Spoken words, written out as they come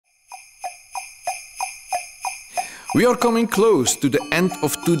We are coming close to the end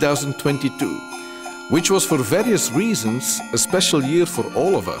of 2022, which was for various reasons a special year for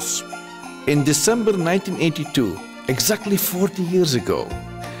all of us. In December 1982, exactly 40 years ago,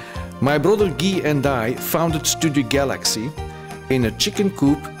 my brother Guy and I founded Studio Galaxy in a chicken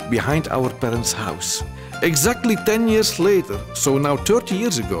coop behind our parents' house. Exactly 10 years later, so now 30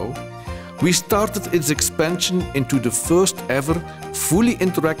 years ago, we started its expansion into the first ever fully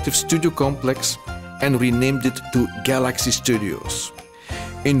interactive studio complex and renamed it to Galaxy Studios,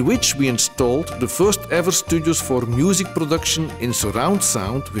 in which we installed the first ever studios for music production in surround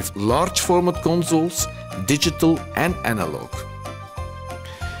sound with large format consoles, digital and analog.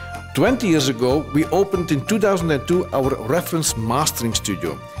 20 years ago, we opened in 2002 our reference mastering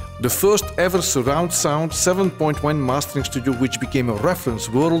studio, the first ever surround sound 7.1 mastering studio which became a reference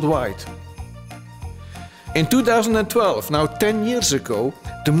worldwide. In 2012, now 10 years ago,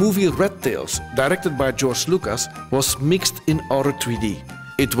 the movie Red Tails, directed by George Lucas, was mixed in Aura 3D.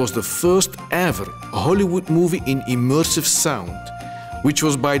 It was the first ever Hollywood movie in immersive sound, which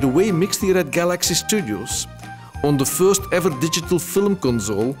was by the way mixed here at Galaxy Studios on the first ever digital film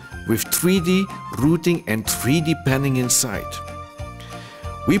console with 3D routing and 3D panning inside.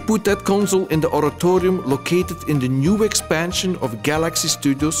 We put that console in the auditorium located in the new expansion of Galaxy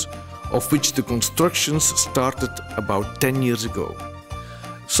Studios, of which the constructions started about 10 years ago.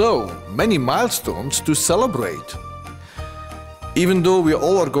 So, many milestones to celebrate. Even though we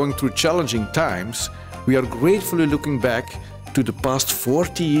all are going through challenging times, we are gratefully looking back to the past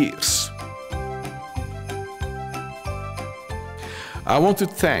 40 years. I want to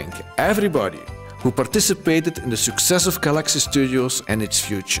thank everybody who participated in the success of Galaxy Studios and its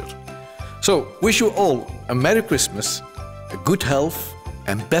future. So, wish you all a Merry Christmas, a good health,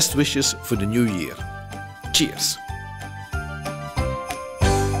 and best wishes for the new year. Cheers!